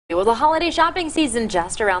Well, the holiday shopping season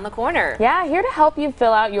just around the corner. Yeah, here to help you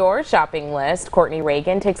fill out your shopping list, Courtney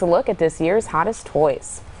Reagan takes a look at this year's hottest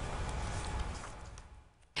toys.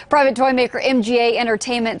 Private toy maker MGA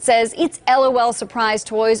Entertainment says its LOL Surprise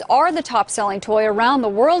toys are the top-selling toy around the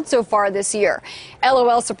world so far this year.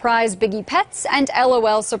 LOL Surprise Biggie Pets and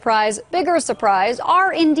LOL Surprise Bigger Surprise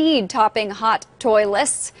are indeed topping hot toy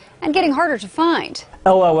lists and getting harder to find.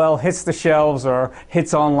 LOL hits the shelves or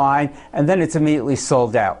hits online, and then it's immediately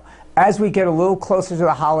sold out. As we get a little closer to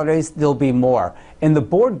the holidays, there'll be more. In the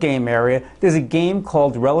board game area, there's a game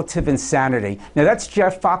called Relative Insanity. Now, that's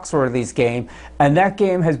Jeff Foxworthy's game, and that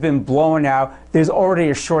game has been blowing out. There's already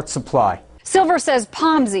a short supply. Silver says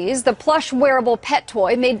Pomsies, the plush wearable pet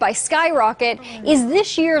toy made by Skyrocket, is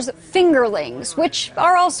this year's fingerlings, which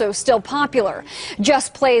are also still popular.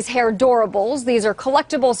 Just Play's Hairdorables, these are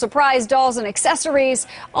collectible surprise dolls and accessories,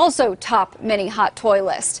 also top many hot toy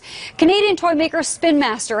list. Canadian toy maker Spin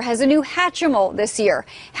Master has a new Hatchimal this year,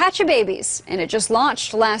 Hatchababies, and it just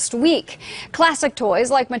launched last week. Classic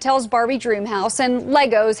toys like Mattel's Barbie Dreamhouse and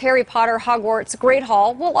Lego's Harry Potter Hogwarts Great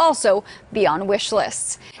Hall will also be on wish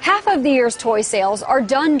lists. Half of the year's toy sales are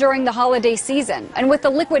done during the holiday season, and with the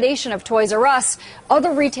liquidation of Toys R Us,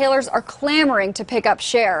 other retailers are clamoring to pick up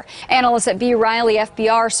share. Analysts at B. Riley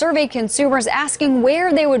FBR surveyed consumers asking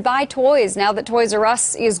where they would buy toys now that Toys R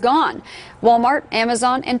Us is gone. Walmart,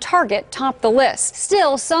 Amazon, and Target top the list.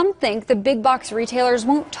 Still, some think the big box retailers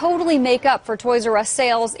won't totally make up for Toys R Us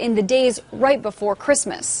sales in the days right before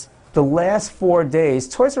Christmas. The last 4 days,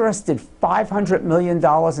 Toys R Us did $500 million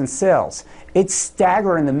in sales. It's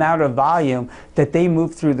staggering the amount of volume that they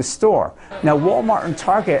move through the store. Now, Walmart and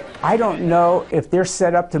Target, I don't know if they're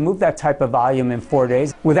set up to move that type of volume in 4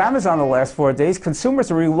 days. With Amazon the last 4 days, consumers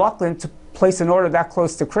are reluctant to place an order that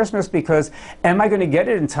close to Christmas because, am I going to get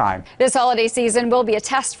it in time? This holiday season will be a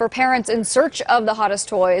test for parents in search of the hottest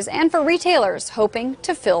toys and for retailers hoping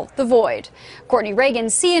to fill the void. Courtney Reagan,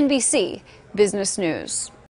 CNBC Business News.